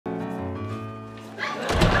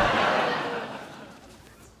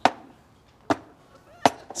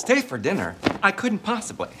Stay for dinner? I couldn't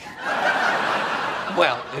possibly.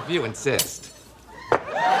 Well, if you insist.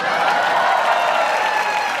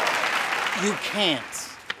 You can't.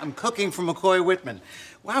 I'm cooking for McCoy Whitman.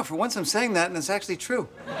 Wow, for once I'm saying that and it's actually true.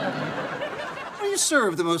 Well, you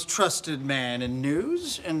serve the most trusted man in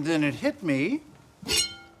news, and then it hit me.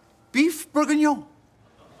 Beef bourguignon.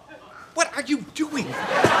 What are you doing?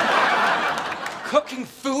 Cooking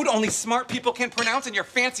food only smart people can pronounce in your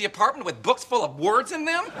fancy apartment with books full of words in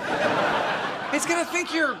them? He's gonna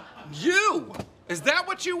think you're you. Is that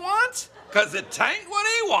what you want? 'Cause it ain't what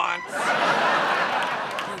he wants.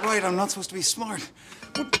 You're right, I'm not supposed to be smart.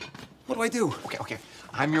 What do I do? Okay.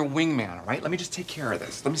 I'm your wingman, all right? Let me just take care of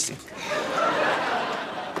this. Let me see.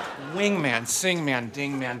 Wingman, sing man,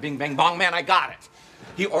 ding man, bing bang bong man, I got it.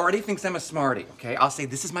 He already thinks I'm a smarty, okay? I'll say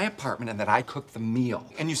this is my apartment and that I cook the meal.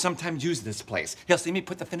 And you sometimes use this place. He'll see me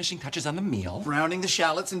put the finishing touches on the meal. Browning the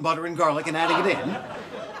shallots in butter and garlic and adding it in.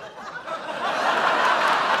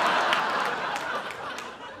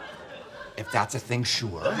 If that's a thing,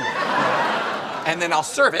 sure. And then I'll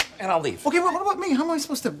serve it and I'll leave. Okay, well, what about me? How am I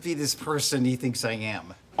supposed to be this person he thinks I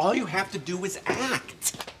am? All you have to do is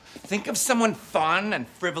act. Think of someone fun and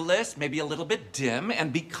frivolous, maybe a little bit dim,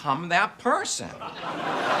 and become that person.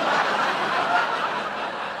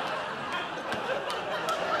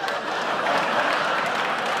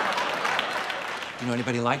 You know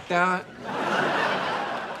anybody like that?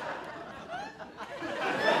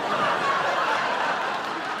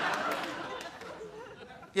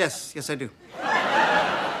 Yes, I do.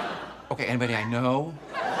 Okay, anybody I know?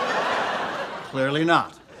 Clearly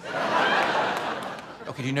not.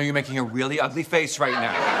 Okay, do you know you're making a really ugly face right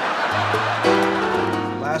now?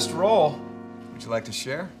 Last roll. Would you like to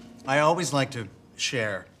share? I always like to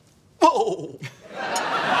share. Whoa!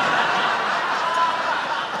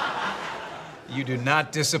 You do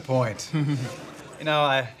not disappoint. You know,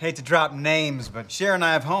 I hate to drop names, but Cher and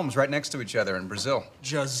I have homes right next to each other in Brazil.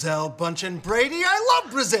 Giselle Bunch and Brady, I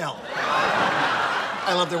love Brazil.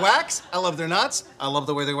 I love their wax, I love their nuts, I love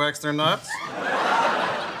the way they wax their nuts.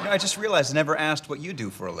 You know, I just realized I never asked what you do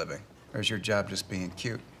for a living. Or is your job just being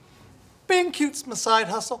cute? Being cute's my side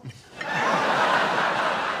hustle.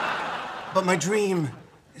 But my dream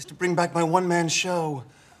is to bring back my one-man show,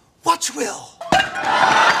 Watch Will.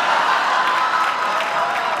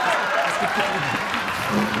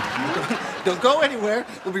 Don't go anywhere.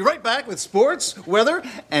 We'll be right back with sports, weather,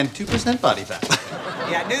 and 2% body fat.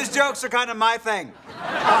 Yeah, news jokes are kind of my thing.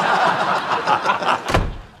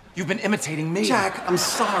 You've been imitating me. Jack, I'm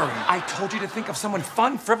sorry. I told you to think of someone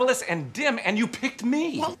fun, frivolous, and dim, and you picked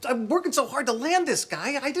me. Well, I'm working so hard to land this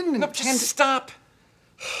guy. I didn't No, intend just stop.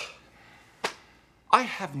 I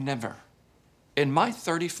have never, in my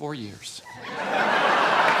 34 years,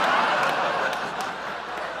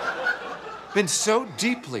 been so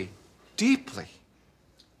deeply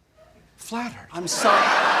flattered. I'm sorry.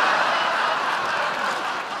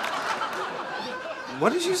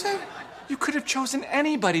 What did you say? You could have chosen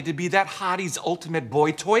anybody to be that hottie's ultimate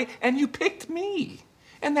boy toy, and you picked me.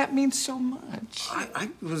 And that means so much.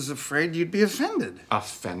 I was afraid you'd be offended.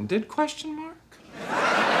 Offended, question mark?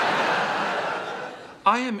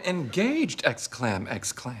 I am engaged, exclaim.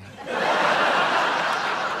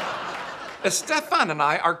 Estefan and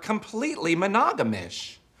I are completely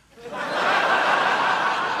monogamish.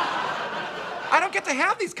 I don't get to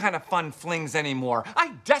have these kind of fun flings anymore.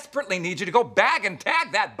 I desperately need you to go bag and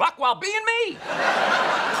tag that buck while being me.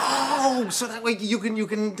 Oh, so that way you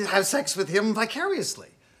can have sex with him vicariously.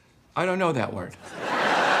 I don't know that word.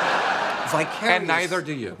 Vicarious. And neither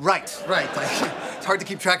do you. Right. It's hard to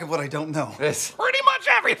keep track of what I don't know. It's pretty much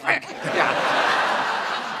everything. Yeah.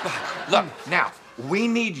 Look, now, we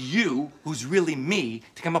need you, who's really me,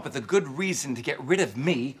 to come up with a good reason to get rid of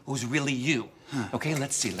me, who's really you. Okay,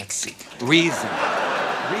 let's see. Reason,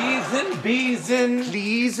 beason.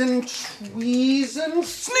 Pleasin', tweezin',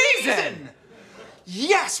 sneezin'.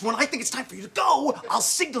 Yes, when I think it's time for you to go, I'll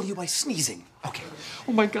signal you by sneezing. Okay.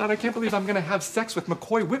 Oh my God, I can't believe I'm gonna have sex with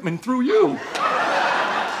McCoy Whitman through you.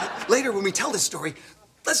 Later, when we tell this story,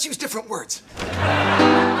 let's use different words.